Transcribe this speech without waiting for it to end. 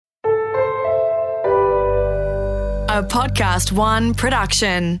A Podcast One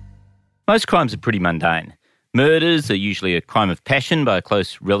production. Most crimes are pretty mundane. Murders are usually a crime of passion by a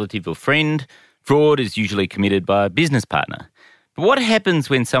close relative or friend. Fraud is usually committed by a business partner. But what happens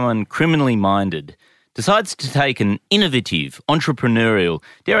when someone criminally minded decides to take an innovative, entrepreneurial,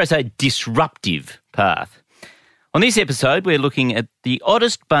 dare I say, disruptive path? On this episode, we're looking at the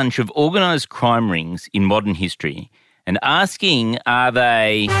oddest bunch of organised crime rings in modern history and asking, are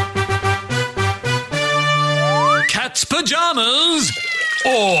they cat's pyjamas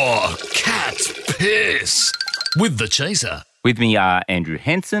or cat's piss? With the chaser. With me are Andrew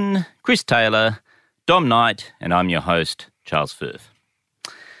Hansen, Chris Taylor, Dom Knight, and I'm your host, Charles Firth.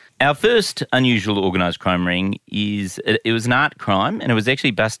 Our first unusual organised crime ring it was an art crime, and it was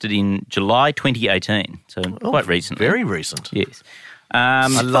actually busted in July 2018, so quite recently. Very recent. Yes. I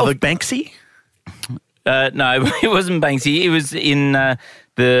love it. Banksy? No, it wasn't Banksy. It was in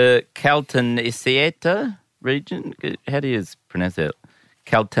the Caltanissetta region. How do you pronounce that?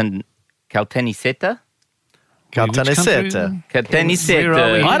 Caltanissetta? Caltanissetta.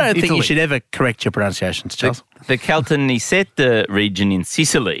 Caltanissetta. I don't think Italy. you should ever correct your pronunciations, Charles. The Caltanissetta region in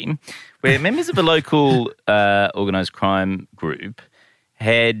Sicily, where members of a local organised crime group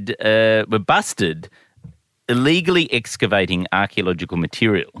were busted illegally excavating archaeological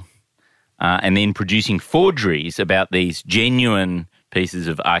material and then producing forgeries about these genuine pieces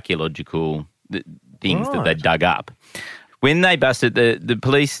of archaeological things that they dug up. When they busted, the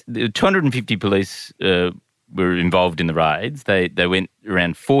police, the 250 police were involved in the raids. They went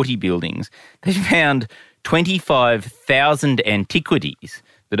around 40 buildings. They found 25,000 antiquities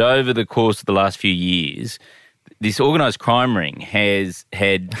that over the course of the last few years, this organised crime ring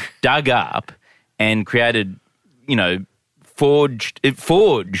had dug up and created,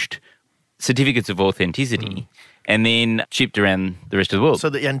 forged certificates of authenticity and then shipped around the rest of the world. So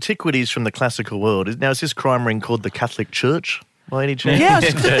the antiquities from the classical world. Now, is this crime ring called the Catholic Church by any chance? Yeah,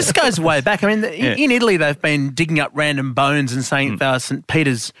 this goes way back. I mean, in Italy, they've been digging up random bones and saying they are St.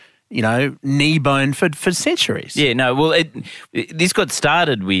 Peter's, knee bone for centuries. Yeah, no, well, this got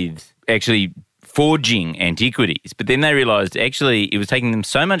started with actually forging antiquities, but then they realised actually it was taking them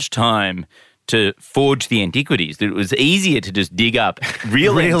so much time to forge the antiquities that it was easier to just dig up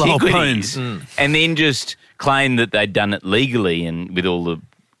real antiquities and then just claim that they'd done it legally and with all the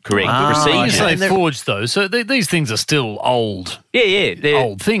correct procedures. You say forged, though, so these things are still old. Yeah, they're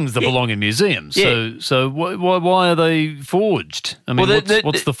old things that belong in museums. Yeah. So why are they forged? I mean,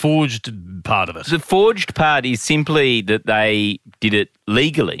 what's the forged part of it? The forged part is simply that they did it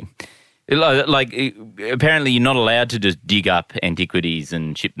legally. Like, apparently you're not allowed to just dig up antiquities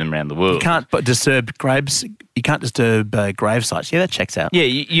and ship them around the world. You can't disturb graves. You can't disturb grave sites. Yeah, that checks out. Yeah,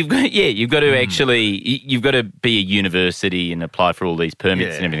 you've got to actually, you've got to be a university and apply for all these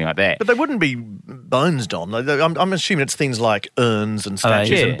permits and everything like that. But they wouldn't be bones, Dom. I'm assuming it's things like urns and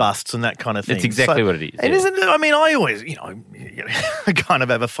statues and busts and that kind of thing. That's exactly what it is. And isn't it? I mean, I always, I kind of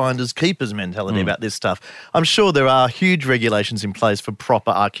have a finders keepers mentality about this stuff. I'm sure there are huge regulations in place for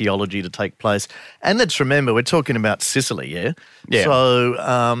proper archaeology to take place. And let's remember, we're talking about Sicily, yeah?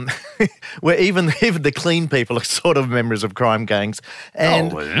 So where even the clean people are sort of members of crime gangs.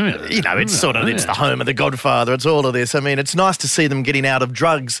 And, it's it's the home of the Godfather. It's all of this. I mean, it's nice to see them getting out of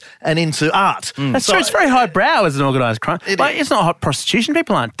drugs and into art. That's true. It's very highbrow as an organised crime. It's not hot prostitution.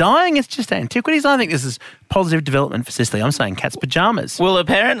 People aren't dying. It's just antiquities. I think this is positive development for Sicily. I'm saying cat's pyjamas. Well,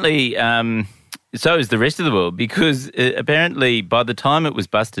 apparently so is the rest of the world, because apparently by the time it was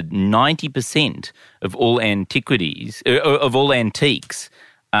busted, 90% of all antiquities, of all antiques,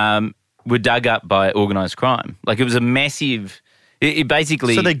 were dug up by organised crime. Like, it was a massive... It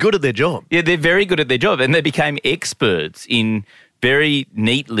basically... So they're good at their job. Yeah, they're very good at their job, and they became experts in very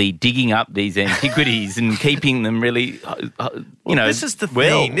neatly digging up these antiquities and keeping them really, this is the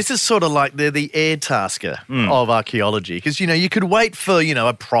thing. This is sort of like they're the air tasker of archaeology, because, you could wait for,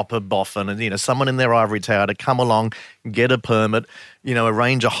 a proper boffin and, someone in their ivory tower to come along, get a permit,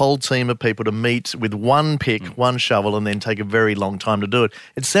 arrange a whole team of people to meet with one pick, one shovel, and then take a very long time to do it.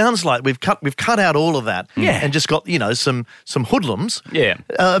 It sounds like we've cut out all of that and just got, some hoodlums,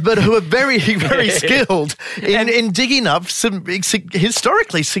 but who are very, very skilled in digging up some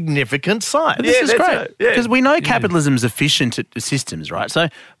historically significant sites. This is great, because we know capitalism's efficient at systems, right? So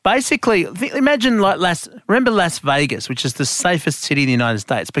basically, imagine remember Las Vegas, which is the safest city in the United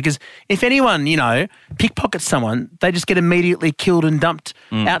States, because if anyone, pickpockets someone, they just get immediately killed and dumped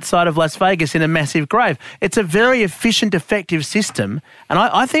outside of Las Vegas in a massive grave. It's a very efficient, effective system, and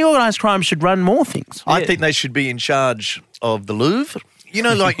I think organised crime should run more things. I think they should be in charge of the Louvre,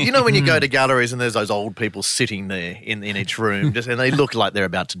 when you go to galleries and there's those old people sitting there in each room, and they look like they're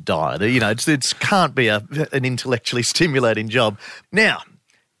about to die. It can't be an intellectually stimulating job. Now,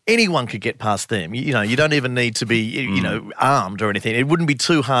 anyone could get past them. You don't even need to be, armed or anything. It wouldn't be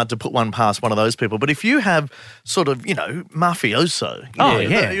too hard to put one past one of those people. But if you have sort of, mafioso.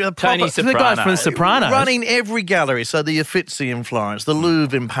 Tony Soprano. The guy from The Sopranos. Running every gallery. So the Uffizi in Florence, the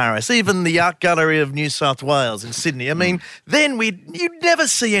Louvre in Paris, even the Art Gallery of New South Wales in Sydney. I mean, then you'd never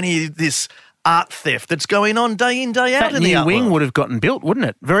see any of this art theft that's going on day in, day out in the art wing world. would have gotten built, wouldn't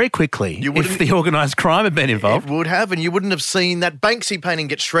it? Very quickly, if the organised crime had been involved. It would have, and you wouldn't have seen that Banksy painting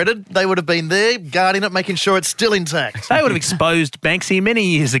get shredded. They would have been there, guarding it, making sure it's still intact. They would have exposed Banksy many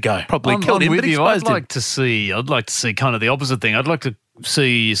years ago. Probably killed him, but exposed him. I'd like to see kind of the opposite thing. I'd like to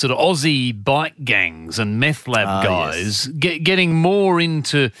see sort of Aussie bike gangs and meth lab guys getting more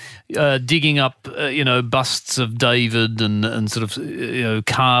into digging up, busts of David and sort of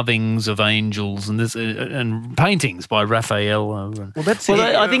carvings of angels and this and paintings by Raphael. Well,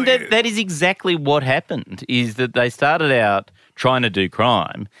 I think that is exactly what happened. Is that they started out trying to do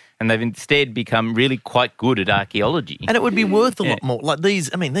crime, and they've instead become really quite good at archaeology. And it would be worth a lot more. Like these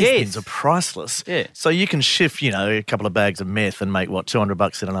things are priceless. Yeah. So you can shift, a couple of bags of meth and make,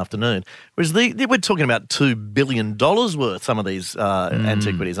 $200 in an afternoon. Whereas we're talking about $2 billion worth, some of these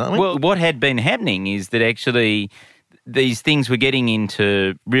antiquities, aren't we? Well, what had been happening is that actually these things were getting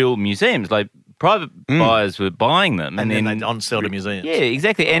into real museums, like private buyers were buying them and then they on-sell to museums. Yeah,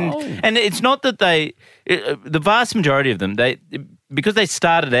 exactly. And it's not that the vast majority of them, because they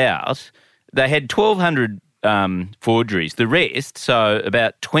started out, they had 1,200 forgeries. The rest, so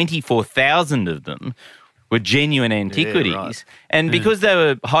about 24,000 of them, were genuine antiquities. Yeah, right. And because they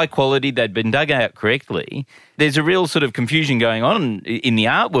were high quality, they'd been dug out correctly, there's a real sort of confusion going on in the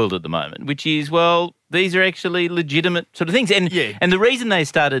art world at the moment, which is, these are actually legitimate sort of things. And the reason they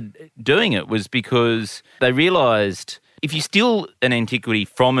started doing it was because they realised if you steal an antiquity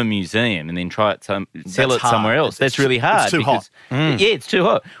from a museum and then try it sell it somewhere else, that's really hard. It's too hot. Yeah, it's too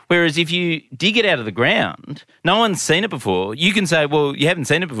hot. Whereas if you dig it out of the ground, no one's seen it before. You can say, well, you haven't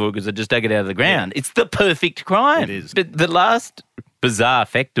seen it before because I just dug it out of the ground. Yeah. It's the perfect crime. It is. But the last bizarre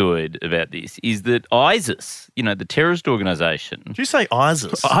factoid about this is that ISIS, the terrorist organisation. Did you say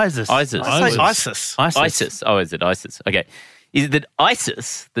ISIS? ISIS. I say ISIS. ISIS. Oh, is it ISIS? Okay. Is that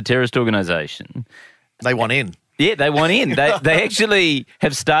ISIS, the terrorist organisation? They want in. Yeah, they want in. They actually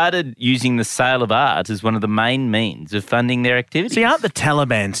have started using the sale of art as one of the main means of funding their activities. See, aren't the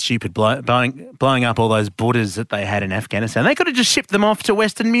Taliban stupid blowing up all those Buddhas that they had in Afghanistan? They could have just shipped them off to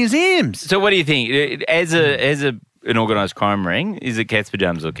Western museums. So what do you think? As an organised crime ring, is it cat's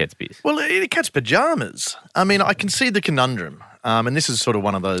pajamas or cat's beers? Well, cat's pajamas. I mean, I can see the conundrum. And this is sort of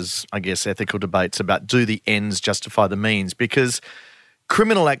one of those, I guess, ethical debates about do the ends justify the means? Because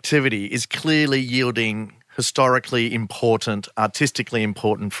criminal activity is clearly yielding historically important, artistically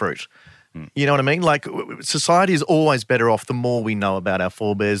important fruit. You know what I mean? Like, society is always better off the more we know about our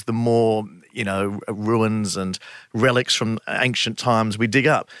forebears, the more, ruins and relics from ancient times we dig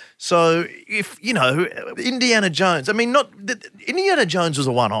up. So if, Indiana Jones, Indiana Jones was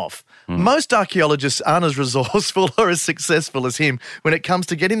a one-off. Most archaeologists aren't as resourceful or as successful as him when it comes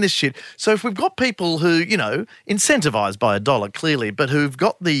to getting this shit. So if we've got people who, incentivised by $1 clearly, but who've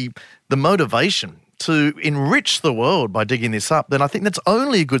got the motivation to enrich the world by digging this up, then I think that's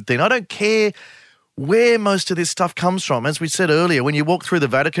only a good thing. I don't care where most of this stuff comes from. As we said earlier, when you walk through the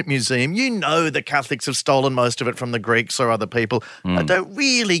Vatican Museum, the Catholics have stolen most of it from the Greeks or other people. I don't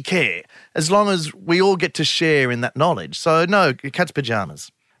really care, as long as we all get to share in that knowledge. So no, cat's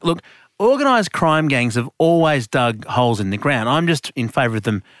pajamas. Look, organised crime gangs have always dug holes in the ground. I'm just in favour of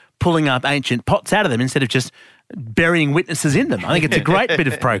them pulling up ancient pots out of them instead of just burying witnesses in them. I think it's a great bit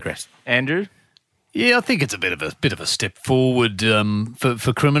of progress. Andrew? Yeah, I think it's a bit of a step forward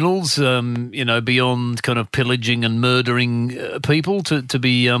for criminals, beyond kind of pillaging and murdering people to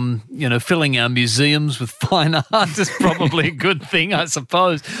be, filling our museums with fine art is probably a good thing, I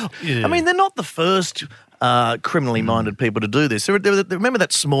suppose. Yeah. I mean, they're not the first criminally minded people to do this. Remember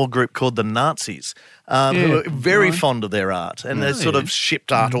that small group called the Nazis, who were very fond of their art, and they sort of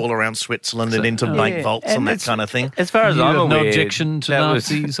shipped art all around Switzerland and into bank vaults and that kind of thing. As far as I'm aware, no objection to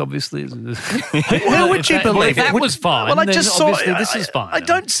Nazis, obviously. Who would you believe? That was fine. Well, I just saw. This is fine. I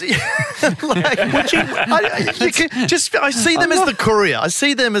don't see. I see them as the courier. I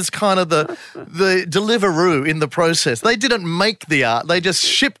see them as kind of the Deliveroo in the process. They didn't make the art; they just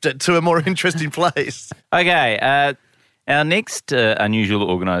shipped it to a more interesting place. Okay, our next unusual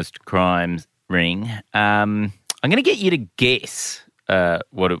organised crimes ring, I'm going to get you to guess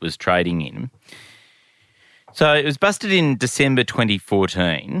what it was trading in. So it was busted in December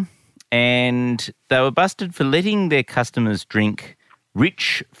 2014, and they were busted for letting their customers drink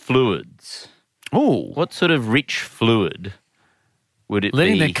rich fluids. Oh. What sort of rich fluid would it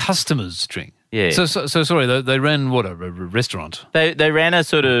Letting be? their customers drink. Yeah. So sorry, they ran what, a restaurant? They ran a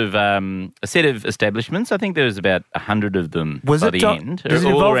sort of a set of establishments. I think there was about 100 of them by the end. Does it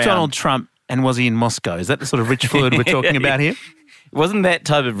all involve around. Donald Trump and was he in Moscow? Is that the sort of rich fluid we're talking about here? It wasn't that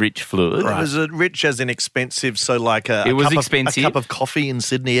type of rich fluid. Was it rich as in expensive? So like a cup of coffee in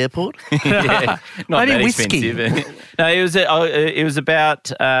Sydney Airport? Yeah, not Maybe that whiskey. expensive. No, it was about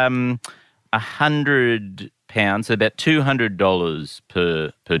 £100, so about $200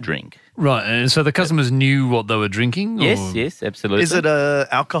 per drink. Right, and so the customers knew what they were drinking? Or? Yes, absolutely. Is it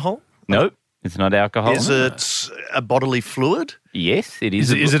alcohol? Nope, it's not alcohol. Is it a bodily fluid? Yes, it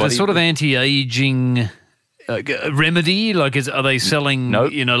is. Is it a sort of anti-aging remedy? Like, are they selling,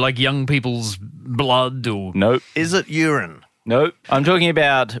 Nope. like young people's blood or? Nope. Is it urine? Nope. I'm talking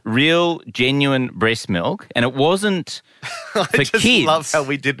about real, genuine breast milk, and it wasn't I for just kids. love how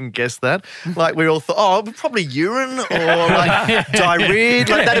we didn't guess that. Like we all thought, probably urine or like diarrhea.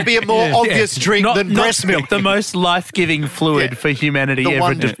 Like that'd be a more obvious drink than breast milk. The most life-giving fluid for humanity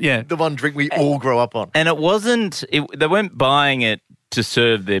ever. The one drink we all grow up on. And it wasn't. They weren't buying it to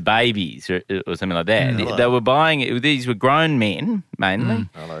serve their babies or something like that. Hello. They were buying it. These were grown men mainly.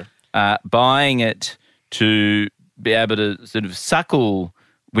 Buying it to be able to sort of suckle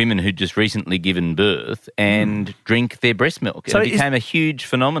women who'd just recently given birth and drink their breast milk. So it became a huge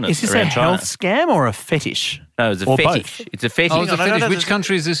phenomenon Is this a around China. health scam or a fetish? No, it was a Or fetish. both? It's a fetish. Oh, it's a no, fetish. no, Which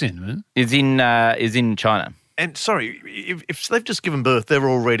country is this in? Is in China. And sorry, if they've just given birth, they're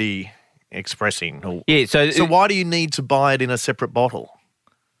already expressing. Or, Yeah, so why do you need to buy it in a separate bottle?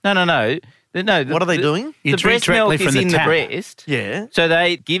 No. What are they doing? You The drink breast milk directly is from the in tap. the breast. Yeah. So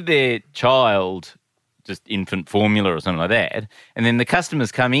they give their child just infant formula or something like that, and then the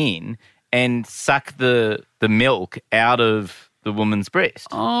customers come in and suck the milk out of the woman's breast.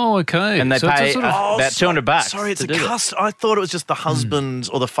 Oh, okay. And they So it's a pay sort of- about $200. Sorry, it's to a do that. custom. I thought it was just the husband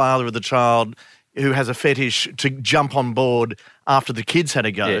or the father of the child who has a fetish to jump on board after the kids had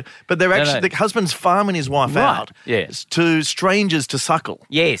a go. Yeah. But they're No, actually no. the husband's farming his wife out Yeah. to strangers to suckle.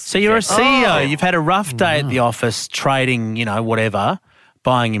 Yes. So you're a exactly. CEO. You've had a rough day at the office trading, whatever,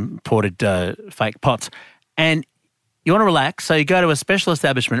 buying imported fake pots, and you want to relax. So you go to a special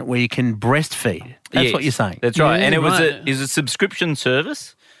establishment where you can breastfeed. That's Yes, what you're saying. That's right. Yeah, and it was right. a subscription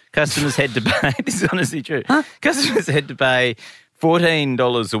service. Customers had to pay. This is honestly true. Customers had to pay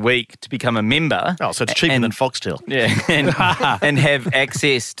 $14 a week to become a member. Oh, so it's cheaper and- than Foxtel. Yeah, and have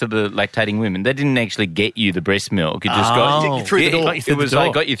access to the lactating women. They didn't actually get you the breast milk. It just got Oh. you Through the door. Got you through It the was door.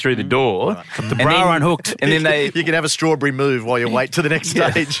 like got you through the door. The bra unhooked. And then they You can have a strawberry move while you wait to the next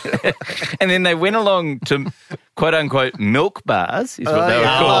stage. and then they went along to quote unquote milk bars is what they were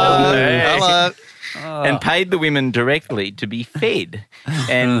Hello. called. Yeah. Hello. And paid the women directly to be fed,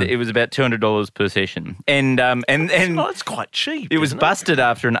 and it was about $200 per session. And Oh, it's quite cheap. it was isn't busted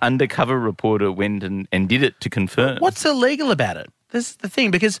after an undercover reporter went and did it to confirm. What's illegal about it? This is the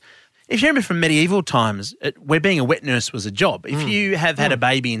thing, because if you remember from medieval times, where being a wet nurse was a job, if you have had a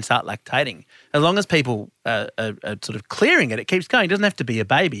baby and start lactating, as long as people are sort of clearing it, it keeps going. It doesn't have to be a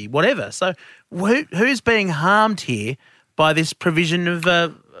baby, whatever. So who's being harmed here by this provision of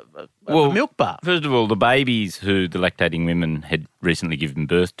a milk bar? First of all, the babies who the lactating women had recently given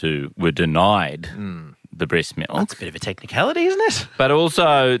birth to were denied the breast milk. That's a bit of a technicality, isn't it? But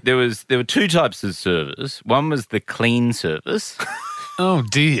also there were two types of service. One was the clean service, Oh,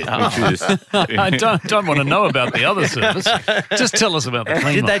 dear. which was I don't want to know about the other service. Just tell us about the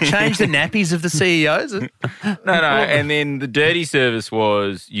clean Did one. they change the nappies of the CEOs? no. And then the dirty service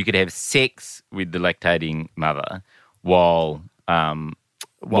was you could have sex with the lactating mother while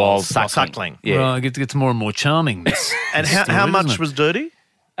suckling. Yeah. Right, it gets more and more charming, this And story, how much doesn't it? was dirty?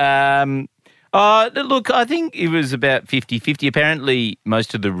 Look, I think it was about 50-50. Apparently,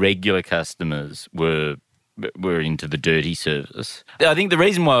 most of the regular customers were into the dirty service. I think the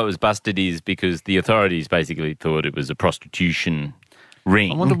reason why it was busted is because the authorities basically thought it was a prostitution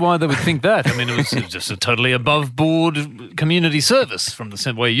ring. I wonder why they would think that. I mean, it was just a totally above-board community service from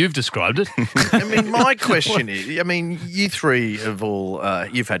the way you've described it. I mean, my question is, you three have all,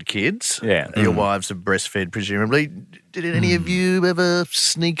 you've had kids. Yeah. Your wives have breastfed, presumably. Did any of you ever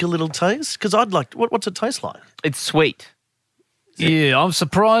sneak a little taste? Because I'd like, what's it taste like? It's sweet. Yeah, I'm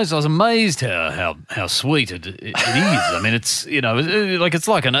surprised. I was amazed how sweet it is. I mean, it's it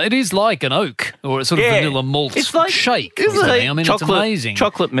is like an oak or a sort of vanilla malt shake. Or something. I mean, it's amazing.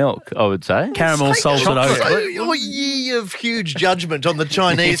 Chocolate milk, I would say. Caramel salted oak. Your year of huge judgment on the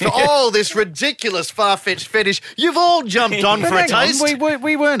Chinese for this ridiculous far-fetched fetish. You've all jumped on for a taste.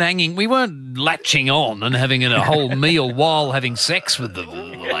 We weren't latching on and having a whole meal while having sex with the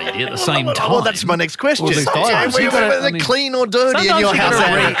lady at the same time. Well, that's my next question. Well, clean or dirty in your house?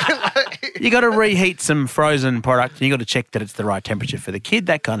 You got to reheat some frozen product, and you got to check that it's the right temperature for the kid,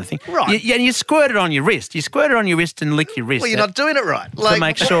 that kind of thing. Right. And you squirt it on your wrist. You squirt it on your wrist and lick your wrist. Well, you're not doing it right. To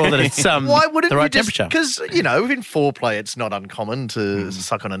make sure that it's why wouldn't the right you temperature. Because, in foreplay, it's not uncommon to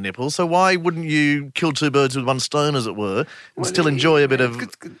suck on a nipple. So why wouldn't you kill two birds with one stone, as it were, and still enjoy a bit of...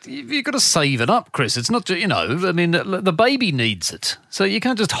 You've got to save it up, Chris. It's not, I mean, the baby needs it. So you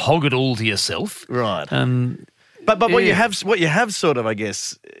can't just hog it all to yourself. Right. But what you have sort of, I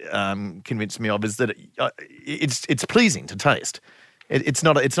guess, convinced me of is that it's pleasing to taste. It's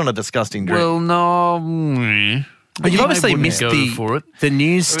not a disgusting drink. Well, no. But you've obviously missed the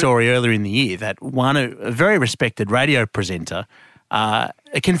news story earlier in the year that a very respected radio presenter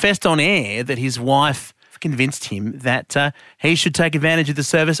confessed on air that his wife convinced him that he should take advantage of the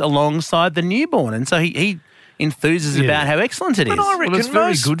service alongside the newborn, and so he enthuses about how excellent it is. But I reckon it's very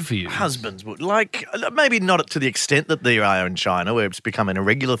most good for you. Husbands would, maybe not to the extent that they are in China, where it's becoming a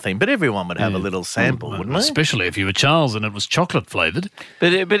regular thing, but everyone would have a little sample, wouldn't they? Especially if you were Charles and it was chocolate flavoured.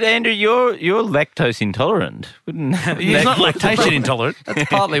 But Andrew, you're lactose intolerant. He's not lactation intolerant. That's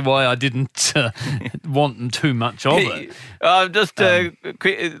partly why I didn't want too much of it. I'll just have a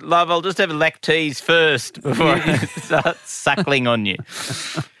lactase first before I start suckling on you.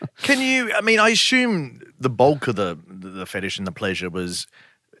 I assume the bulk of the fetish and the pleasure was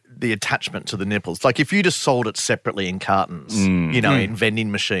the attachment to the nipples. Like if you just sold it separately in cartons, in vending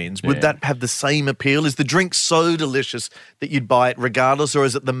machines, would that have the same appeal? Is the drink so delicious that you'd buy it regardless, or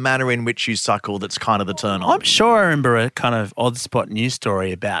is it the manner in which you suckle that's kind of the turn on? I'm sure I remember a kind of odd spot news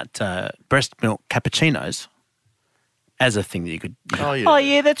story about breast milk cappuccinos as a thing that you could... Oh,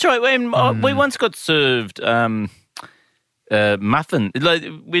 yeah, that's right. We once got served... muffin. Like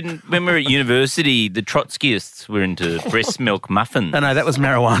when we were at university, the Trotskyists were into breast milk muffins. No, that was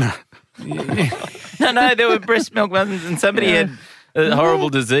marijuana. No, there were breast milk muffins, and somebody had a horrible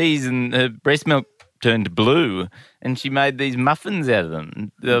disease, and her breast milk turned blue, and she made these muffins out of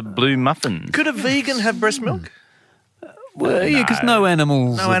them, the blue muffins. Could a vegan have breast milk? Well, yeah, because no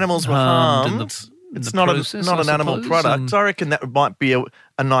animals were harmed. It's not an animal product. I reckon that might be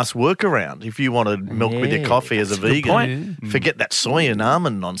a nice workaround if you wanted milk with your coffee as a vegan. Forget that soy and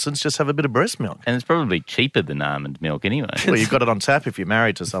almond nonsense. Just have a bit of breast milk. And it's probably cheaper than almond milk anyway. Well, you've got it on tap if you're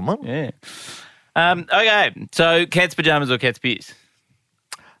married to someone. Yeah. Okay, so cat's pajamas or cat's piss?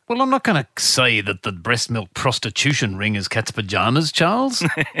 Well, I'm not going to say that the breast milk prostitution ring is cat's pajamas, Charles.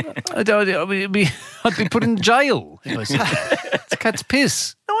 I'd be put in jail if I said that. It's cat's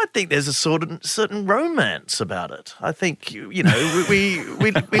piss. No, I think there's a certain romance about it. I think, we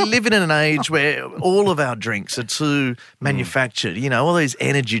live in an age where all of our drinks are too manufactured, all these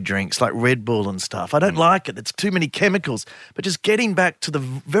energy drinks like Red Bull and stuff. I don't like it. It's too many chemicals. But just getting back to the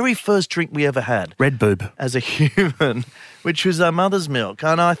very first drink we ever had. Red Boob. As a human, which was our mother's milk.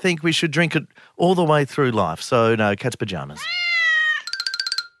 And I think we should drink it all the way through life. So, no, cat's pajamas.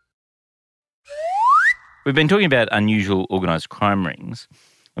 We've been talking about unusual organised crime rings.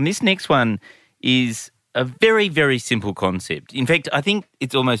 And this next one is a very, very simple concept. In fact, I think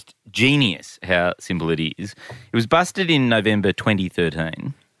it's almost genius how simple it is. It was busted in November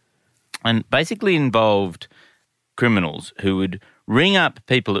 2013 and basically involved criminals who would ring up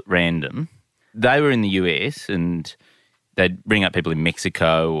people at random. They were in the US and they'd ring up people in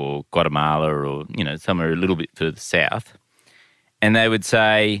Mexico or Guatemala or, somewhere a little bit further south. And they would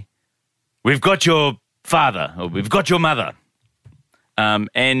say, "We've got your father," or "We've got your mother.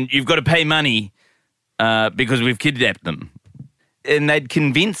 And you've got to pay money because we've kidnapped them." And they'd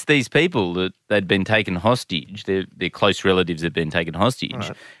convince these people that they'd been taken hostage, their close relatives had been taken hostage,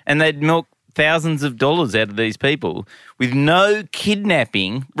 right. And they'd milk thousands of dollars out of these people with no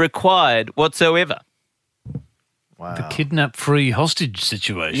kidnapping required whatsoever. Wow. The kidnap-free hostage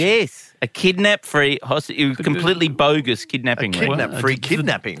situation. Yes, a kidnap-free hostage. It was completely bogus kidnapping. Kidnap-free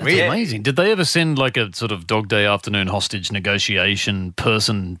kidnapping, that's really? Amazing. Did they ever send like a sort of dog day afternoon hostage negotiation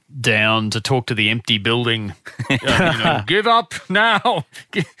person down to talk to the empty building? Give up now,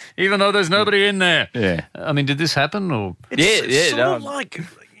 even though there's nobody in there. Yeah. I mean, did this happen? Or It's sort of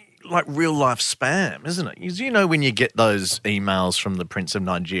like real-life spam, isn't it? You when you get those emails from the Prince of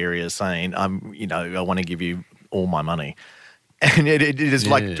Nigeria saying, I want to give you all my money. And it is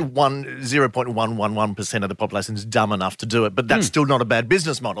like 0.111% of the population is dumb enough to do it. But that's still not a bad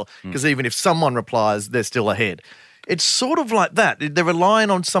business model because even if someone replies, they're still ahead. It's sort of like that. They're relying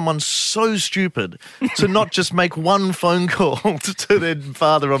on someone so stupid to not just make one phone call to their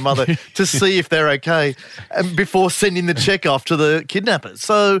father or mother to see if they're okay before sending the check off to the kidnappers.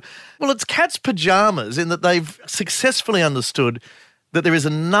 So, well, it's cat's pajamas in that they've successfully understood that there is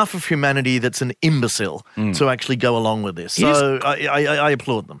enough of humanity that's an imbecile to actually go along with this. So I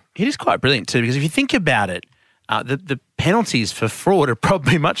applaud them. It is quite brilliant too, because if you think about it, the penalties for fraud are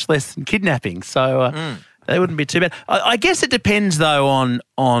probably much less than kidnapping. So they wouldn't be too bad. I guess it depends, though, on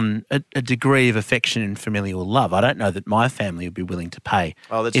a degree of affection and familial love. I don't know that my family would be willing to pay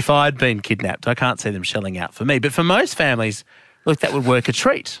if I'd been kidnapped. I can't see them shelling out for me. But for most families, look, that would work a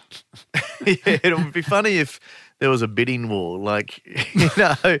treat. Yeah, it would be funny if there was a bidding war, the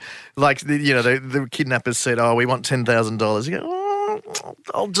kidnappers said, "Oh, we want $10,000." You go, "Oh,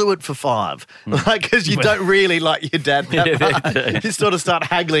 I'll do it for $5," because you don't really like your dad that much. You sort of start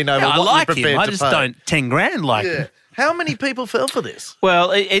haggling over what I like you're prepared him. I to just pay. don't 10 grand like him. How many people fell for this?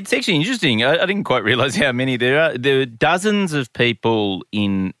 Well, it's actually interesting. I didn't quite realise how many there are. There are dozens of people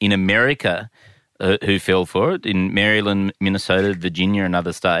in America who fell for it, in Maryland, Minnesota, Virginia and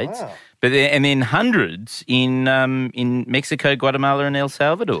other states. Wow. And then hundreds in Mexico, Guatemala and El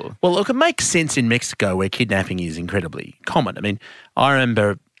Salvador. Well, look, it makes sense in Mexico where kidnapping is incredibly common. I mean, I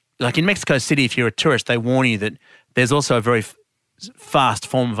remember, like in Mexico City, if you're a tourist, they warn you that there's also a very fast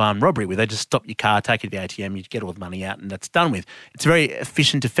form of armed robbery where they just stop your car, take you to the ATM, you get all the money out and that's done with. It's a very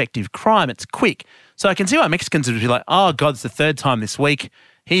efficient, effective crime. It's quick. So I can see why Mexicans would be like, oh, God, it's the third time this week.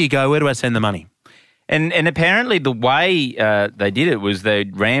 Here you go. Where do I send the money? And apparently the way they did it was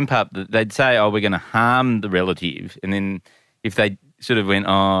they'd ramp up, they'd say, oh, we're going to harm the relative. And then if they sort of went,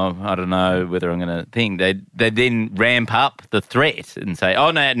 oh, I don't know whether I'm going to think, they'd then ramp up the threat and say,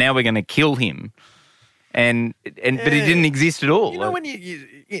 oh, no, now we're going to kill him. But it didn't exist at all. You know,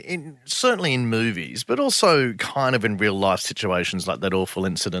 when certainly in movies, but also kind of in real life situations like that awful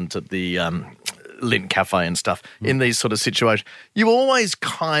incident at the Lint Cafe and stuff, in these sort of situations, you always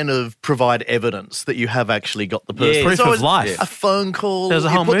kind of provide evidence that you have actually got the person. Proof of life. A phone call, There's a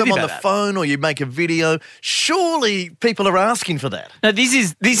you whole put them movie on the about that. phone or you make a video. Surely people are asking for that. No, this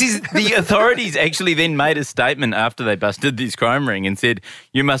is the authorities actually then made a statement after they busted this crime ring and said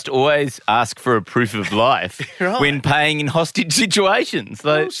you must always ask for a proof of life Right. when paying in hostage situations.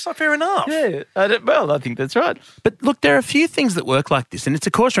 Well, so fair enough. Yeah, I think that's right. But look, there are a few things that work like this, and it's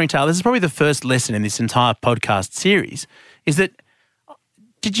a cautionary tale. This is probably the first lesson in this entire podcast series, is that,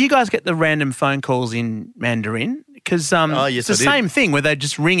 did you guys get the random phone calls in Mandarin? Because yes, it's the I did. same thing where they'd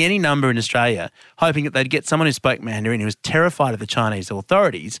just ring any number in Australia, hoping that they'd get someone who spoke Mandarin who was terrified of the Chinese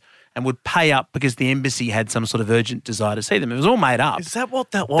authorities and would pay up because the embassy had some sort of urgent desire to see them. It was all made up. Is that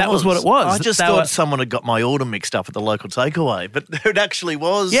what that was? That was what it was. I just thought someone had got my order mixed up at the local takeaway, but it actually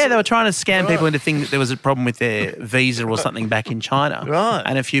was. Yeah, they were trying to scam people into thinking that there was a problem with their visa or something back in China. Right.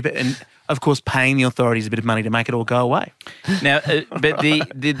 And of course, paying the authorities a bit of money to make it all go away. Now, but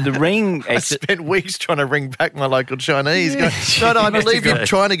the ring. I spent weeks trying to ring back my local Chinese. Going, no, I believe you're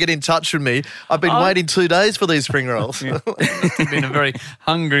trying to get in touch with me. I've been waiting 2 days for these spring rolls. You've been a very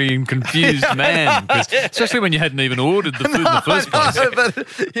hungry and confused man, especially when you hadn't even ordered the food in the first place. But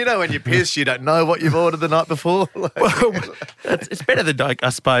you know, when you're pissed, you don't know what you've ordered the night before. Well, it's better than, I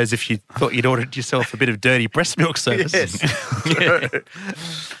suppose, if you thought you'd ordered yourself a bit of dirty breast milk service. Yes.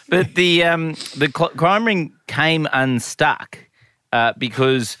 But the crime ring came unstuck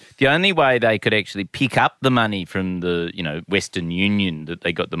because the only way they could actually pick up the money from the Western Union that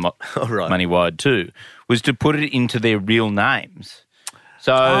they got the money wired to was to put it into their real names.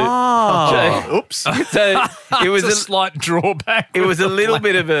 So, Oops. so it was a slight drawback. It was a little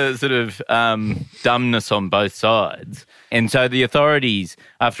bit of a sort of dumbness on both sides. And so the authorities,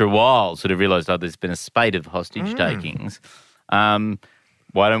 after a while, sort of realised, there's been a spate of hostage takings.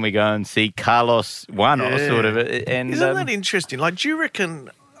 Why don't we go and see Carlos Juanos, sort of? And, Isn't that interesting? Like, do you reckon...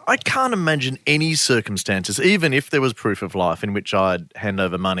 I can't imagine any circumstances, even if there was proof of life, in which I'd hand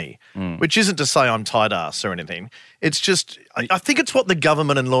over money, which isn't to say I'm tight ass or anything. It's just, I think it's what the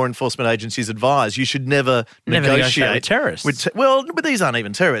government and law enforcement agencies advise. You should never negotiate with terrorists. But these aren't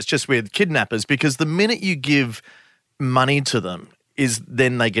even terrorists, just with kidnappers, because the minute you give money to them is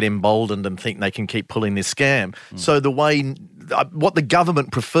then they get emboldened and think they can keep pulling this scam. So the way... what the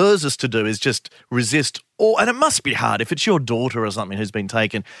government prefers us to do is just resist, and it must be hard. If it's your daughter or something who's been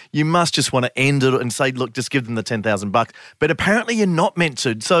taken, you must just want to end it and say, look, just give them the $10,000. But apparently you're not meant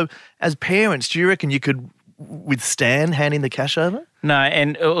to. So as parents, do you reckon you could withstand handing the cash over? No,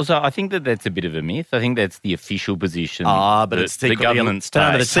 and also I think that's a bit of a myth. I think that's the official position. But that it's the government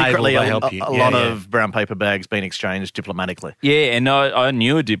under states. the table, secretly they a help you. lot of brown paper bags being exchanged diplomatically. Yeah, and I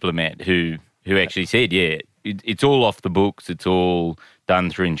knew a diplomat who actually said, it's all off the books. It's all done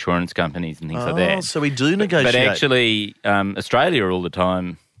through insurance companies and things like that. So we do negotiate. But actually, Australia all the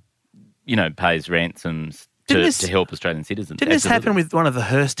time, pays ransoms to help Australian citizens. Didn't this happen with one of the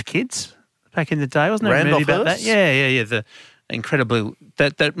Hearst kids back in the day? Wasn't there a movie about that? Hearst? Yeah. The incredibly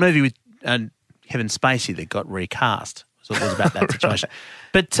that movie with Kevin Spacey that got recast was about that situation.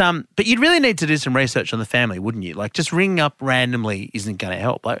 But you'd really need to do some research on the family, wouldn't you? Like just ringing up randomly isn't going to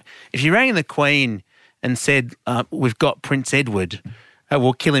help. Like if you rang the Queen and said, "We've got Prince Edward,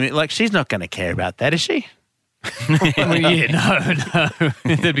 we'll kill him," like she's not going to care about that, is she? No.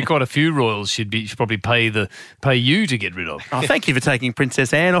 There'd be quite a few royals she'd probably pay you to get rid of. Oh, thank you for taking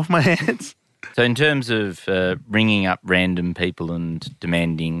Princess Anne off my hands. So in terms of ringing up random people and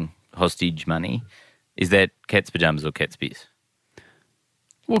demanding hostage money, is that cat's pajamas or cat's piss?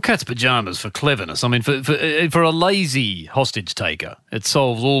 Well, cat's pajamas for cleverness. I mean, for a lazy hostage taker, it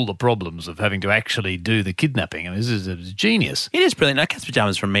solves all the problems of having to actually do the kidnapping. I mean, this is a genius. It is brilliant. No, cat's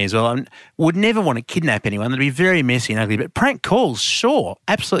pajamas from me as well. I would never want to kidnap anyone. That'd be very messy and ugly. But prank calls, sure.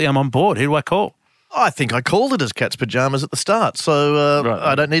 Absolutely, I'm on board. Who do I call? I think I called it as cat's pajamas at the start, so Right.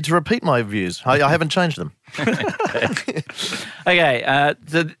 I don't need to repeat my views. I haven't changed them. Okay,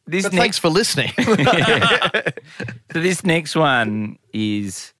 so this But thanks for listening. So this next one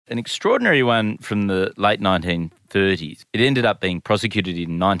is an extraordinary one from the late 1930s. It ended up being prosecuted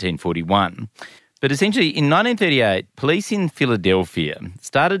in 1941. But essentially, in 1938, police in Philadelphia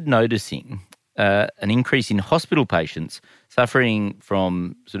started noticing an increase in hospital patients suffering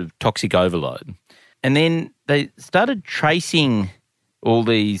from sort of toxic overload. And then they started tracing all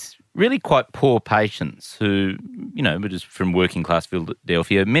these really quite poor patients who, were just from working class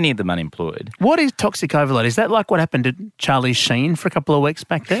Philadelphia, many of them unemployed. What is toxic overload? Is that like what happened to Charlie Sheen for a couple of weeks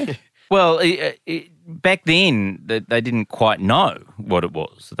back there? Well, back then they didn't quite know what it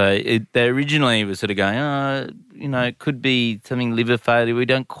was. They originally were sort of going, it could be something liver failure. We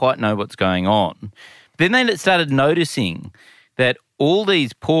don't quite know what's going on. Then they started noticing that all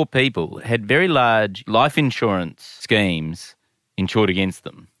these poor people had very large life insurance schemes insured against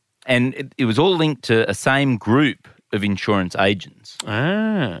them. And it was all linked to a same group of insurance agents.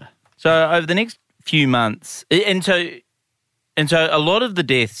 Ah. So over the next few months, and so a lot of the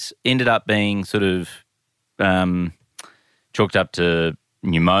deaths ended up being sort of chalked up to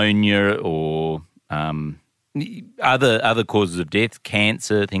pneumonia or other causes of death,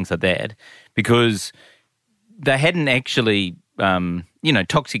 cancer, things like that, because they hadn't actually,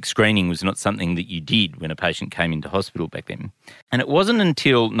 toxic screening was not something that you did when a patient came into hospital back then. And it wasn't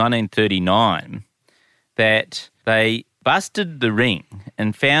until 1939 that they busted the ring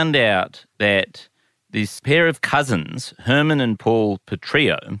and found out that this pair of cousins, Herman and Paul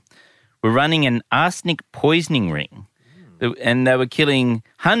Petrillo, were running an arsenic poisoning ring. And they were killing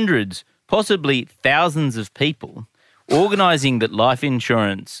hundreds, possibly thousands of people, organising that life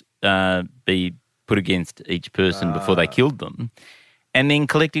insurance be put against each person before they killed them, and then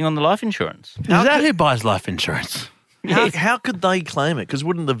collecting on the life insurance. Is that who buys life insurance? How could they claim it? Because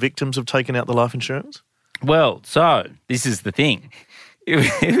wouldn't the victims have taken out the life insurance? Well, so this is the thing. It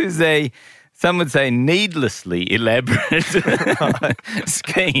was some would say, needlessly elaborate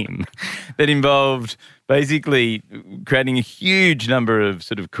scheme that involved basically creating a huge number of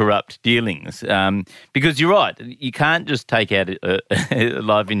sort of corrupt dealings. Because you're right, you can't just take out a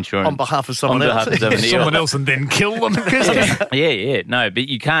life insurance on behalf of someone else. Someone else and then kill them. Yeah. No, but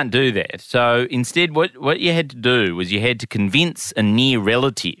you can't do that. So instead, what you had to do was you had to convince a near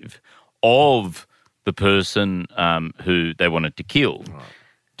relative of the person who they wanted to kill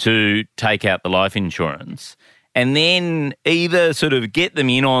to take out the life insurance, and then either sort of get them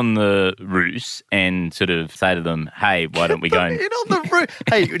in on the ruse and sort of say to them, hey, why don't we go and... in on the ruse.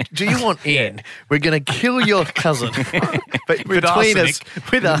 Hey, do you want in? We're going to kill your cousin. But With between arsenic.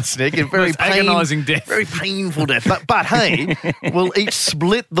 us, with arsenic, a very agonising death. Very painful death. But hey, we'll each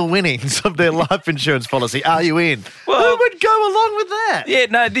split the winnings of their life insurance policy. Are you in? Well, who would go along with that? Yeah,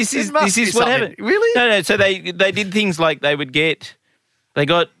 no, this is what happened. Really? No, so they did things like they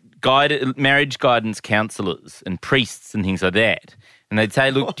got marriage guidance counsellors and priests and things like that. And they'd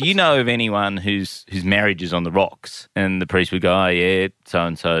say, look, do you know of anyone whose marriage is on the rocks? And the priest would go, oh, yeah,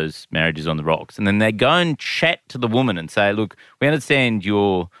 so-and-so's marriage is on the rocks. And then they'd go and chat to the woman and say, look, we understand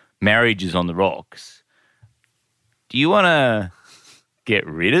your marriage is on the rocks. Do you want to get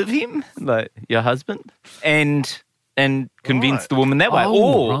rid of him, like your husband? And convince the woman that way.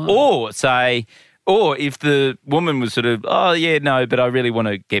 Or say, Or if the woman was sort of, oh, yeah, no, but I really want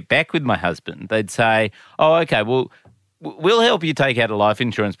to get back with my husband, they'd say, oh, okay, well, we'll help you take out a life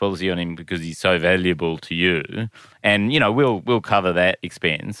insurance policy on him because he's so valuable to you, and, you know, we'll cover that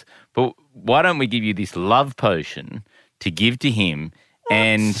expense. But why don't we give you this love potion to give to him,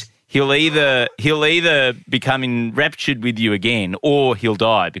 and he'll either become enraptured with you again, or he'll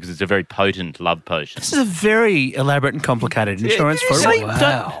die because it's a very potent love potion. This is a very elaborate and complicated insurance for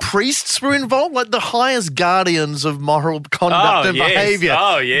Priests were involved, like the highest guardians of moral conduct and behaviour.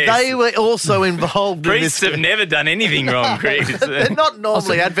 Oh, yes. They were also involved in this. Priests have never done anything wrong, Chris. They're not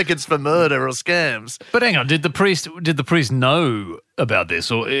normally advocates for murder or scams. But hang on, did the priest know about this,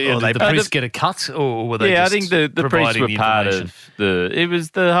 or did the priest get a cut, or were they? Yeah, just I think the priests were part information? of it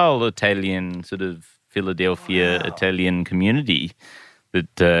was the whole Italian sort of Philadelphia Italian community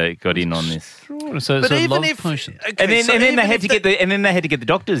that got in on this. So even if, potion. And then they had to get the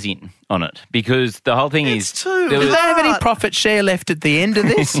doctors in on it, because the whole thing is too Do they have any profit share left at the end of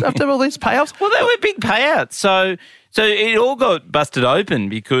this after all these payoffs? Well, they were big payouts. So it all got busted open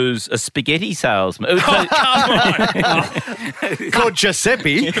because a spaghetti salesman. Called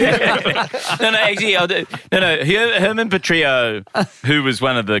Giuseppe. Herman Petrillo, who was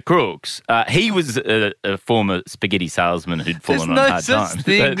one of the crooks, he was a former spaghetti salesman who'd fallen on hard times.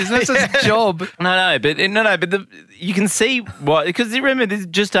 There's no such job. But you can see why, because you remember this is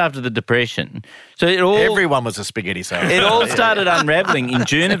just after the Depression. So everyone was a spaghetti salesman. It all started unravelling in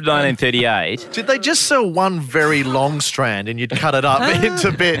June of 1938. Did they just sell one very long strand and you'd cut it up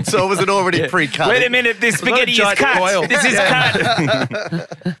into bits, or was it already pre-cut? Wait a minute, this spaghetti is cut. This is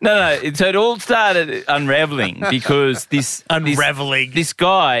cut. No. So it all started unravelling because this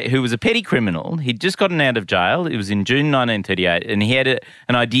guy who was a petty criminal, he'd just gotten out of jail. It was in June 1938, and he had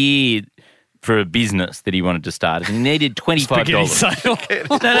an idea for a business that he wanted to start, and he needed $25. Spaghetti sale.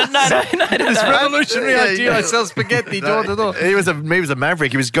 No. This revolutionary idea. I sell spaghetti door to door. He was a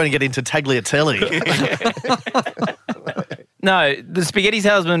maverick. He was going to get into tagliatelle. No, the spaghetti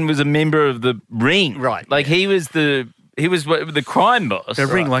salesman was a member of the ring. Right. Like he was the crime boss. A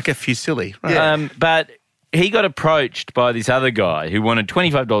ring like a fusilli. Right. Yeah. But he got approached by this other guy who wanted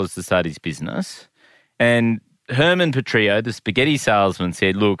 $25 to start his business, and Herman Petrillo, the spaghetti salesman,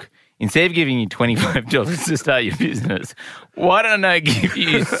 said, look, instead of giving you $25 to start your business, why don't I give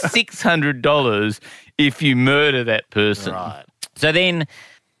you $600 if you murder that person? Right. So then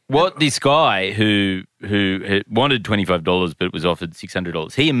what this guy who had wanted $25 but was offered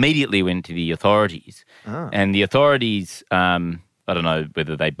 $600, he immediately went to the authorities. And the authorities, I don't know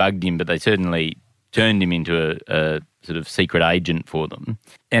whether they bugged him, but they certainly turned him into a sort of secret agent for them.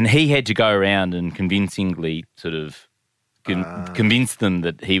 And he had to go around and convincingly sort of convince them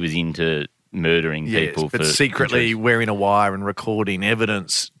that he was into murdering people. But secretly wearing a wire and recording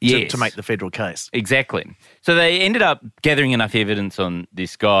evidence to make the federal case. Exactly. So they ended up gathering enough evidence on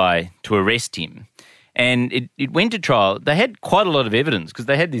this guy to arrest him. And it went to trial. They had quite a lot of evidence because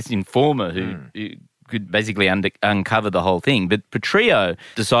they had this informer who could basically uncover the whole thing. But Petrillo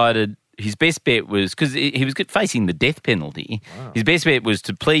decided his best bet was, because he was facing the death penalty, his best bet was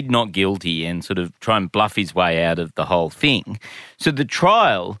to plead not guilty and sort of try and bluff his way out of the whole thing. So the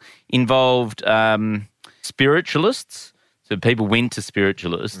trial involved spiritualists. So people went to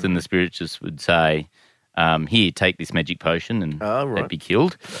spiritualists and the spiritualists would say, here, take this magic potion, and they'd be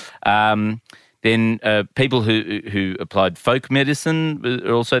killed. Then people who applied folk medicine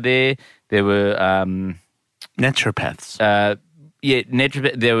were also there. There were naturopaths.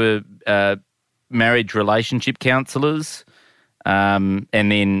 There were marriage relationship counsellors, and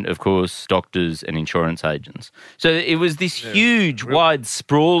then, of course, doctors and insurance agents. So it was this huge, wide,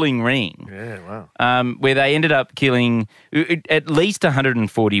 sprawling ring where they ended up killing at least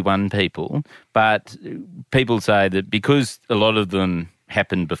 141 people, but people say that because a lot of them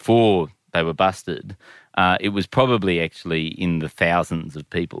happened before they were busted, it was probably actually in the thousands of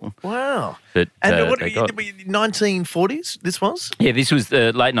people. Wow. That and they got. 1940s this was? Yeah, this was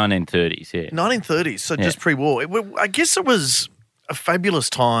the late 1930s, yeah. 1930s, so just pre-war. I guess it was a fabulous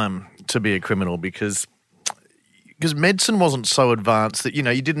time to be a criminal because medicine wasn't so advanced that, you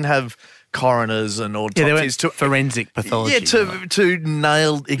didn't have coroners and autopsies to forensic pathology. To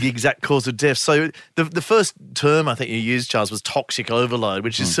nail the exact cause of death. So the first term I think you used, Charles, was toxic overload,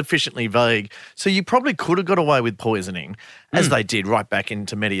 which is sufficiently vague. So you probably could have got away with poisoning, as they did right back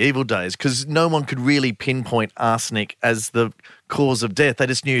into medieval days, because no one could really pinpoint arsenic as the cause of death. They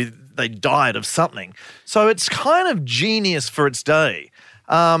just knew they died of something. So it's kind of genius for its day.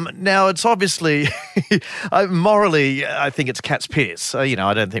 Now, it's obviously, morally, I think it's cat's piss. I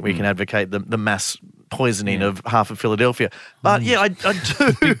don't think we can advocate the mass poisoning of half of Philadelphia. But I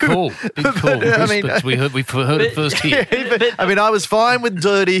do. Big call. We've heard it first here. I was fine with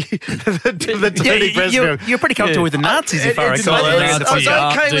dirty, the dirty breast milk. You're pretty comfortable with the Nazis, if I recall. I was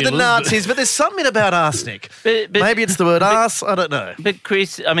okay with the Nazis, but there's something about arsenic. Maybe it's the word arse. I don't know. But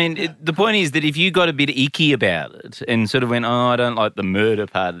Chris, the point is that if you got a bit icky about it and sort of went, I don't like the murder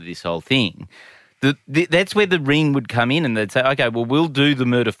part of this whole thing, that's where the ring would come in, and they'd say, okay, well, we'll do the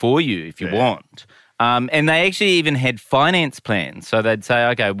murder for you if you want. And they actually even had finance plans. So they'd say,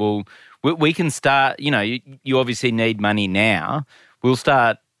 okay, well, we can start, you obviously need money now. We'll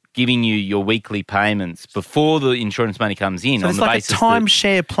start giving you your weekly payments before the insurance money comes in. So on it's the like basis a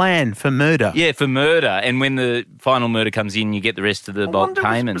timeshare plan for murder. Yeah, for murder. And when the final murder comes in, you get the rest of the bulk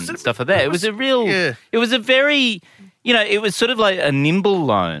payments and stuff like that. It was a real, it was a very... it was sort of like a nimble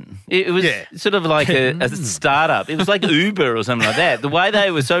loan. It was sort of like a startup. It was like Uber or something like that. The way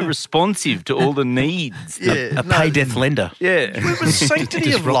they were so responsive to all the needs. A pay-death lender. Yeah. Was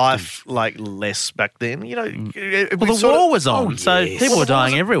sanctity of life less back then? The war was on, so people were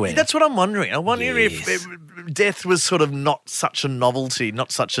dying everywhere. That's what I'm wondering. I wonder if death was sort of not such a novelty,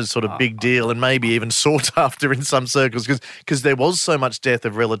 not such a sort of big deal, and maybe even sought after in some circles because there was so much death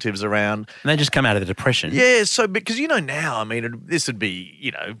of relatives around. And they just come out of the Depression. Yeah, so because now, this would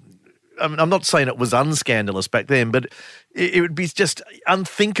be, I'm not saying it was unscandalous back then, but it would be just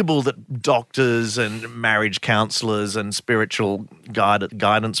unthinkable that doctors and marriage counsellors and spiritual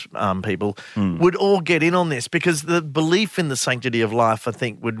guidance people would all get in on this, because the belief in the sanctity of life, I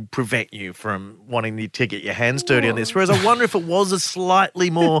think, would prevent you from wanting to get your hands dirty on this. Whereas I wonder if it was a slightly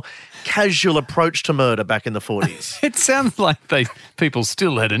more casual approach to murder back in the 40s. It sounds like people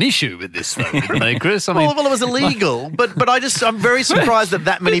still had an issue with this, though, didn't they, Chris? Well, it was illegal, but I'm very surprised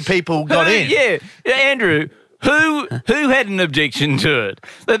that many people got in. Yeah, Andrew. Who had an objection to it?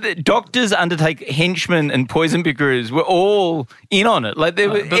 The doctors undertake henchmen and poison pickerers were all in on it.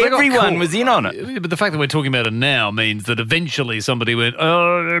 Everyone was in on it. But the fact that we're talking about it now means that eventually somebody went,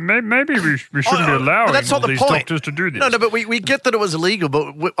 maybe we shouldn't be allowing these doctors to do this. No, but we get that it was illegal,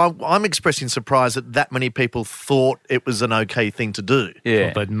 but I'm expressing surprise that many people thought it was an okay thing to do.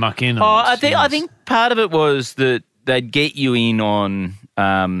 Yeah. They'd muck in on it. I think part of it was that they'd get you in on...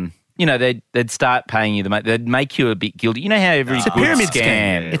 they'd start paying you the money. They'd make you a bit guilty. You know how every it's a pyramid scheme.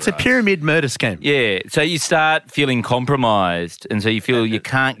 It's a pyramid murder scheme. Yeah. So you start feeling compromised, and so you feel you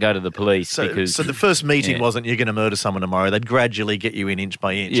can't go to the police because... So the first meeting wasn't you're going to murder someone tomorrow. They'd gradually get you in inch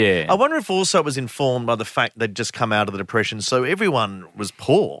by inch. Yeah. I wonder if also it was informed by the fact they'd just come out of the Depression, so everyone was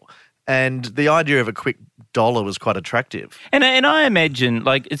poor, and the idea of a quick dollar was quite attractive. And I imagine,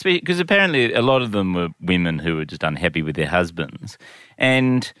 it's because apparently a lot of them were women who were just unhappy with their husbands.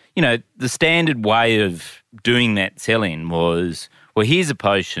 And, the standard way of doing that selling was, well, here's a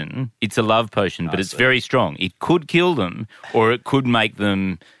potion. It's a love potion, but it's very strong. It could kill them, or it could make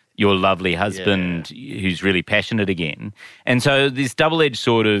them your lovely husband who's really passionate again. And so this double-edged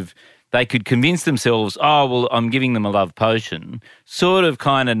sort of... They could convince themselves, I'm giving them a love potion, sort of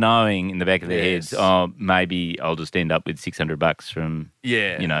kind of knowing in the back of their heads, maybe I'll just end up with $600 from,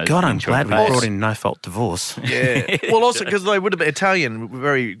 God, I'm glad we brought in no-fault divorce. Yeah. Well, also because they would have been Italian,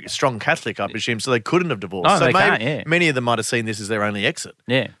 very strong Catholic, I presume, so they couldn't have divorced. Oh, so they can't, many of them might have seen this as their only exit.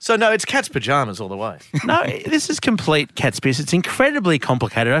 Yeah. So, no, it's cat's pajamas all the way. No, this is complete cat's piss. It's incredibly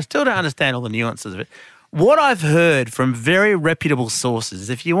complicated. I still don't understand all the nuances of it. What I've heard from very reputable sources,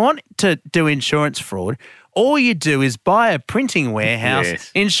 if you want to do insurance fraud, all you do is buy a printing warehouse,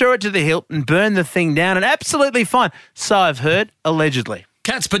 insure it to the hilt and burn the thing down, and absolutely fine. So I've heard, allegedly.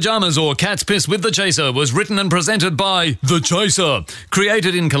 Cat's Pajamas or Cat's Piss with The Chaser was written and presented by The Chaser.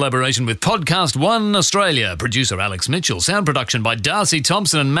 Created in collaboration with Podcast One Australia. Producer Alex Mitchell. Sound production by Darcy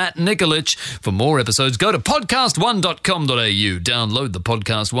Thompson and Matt Nikolic. For more episodes, go to podcast1.com.au. Download the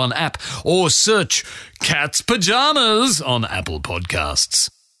Podcast One app or search Cat's Pajamas on Apple Podcasts.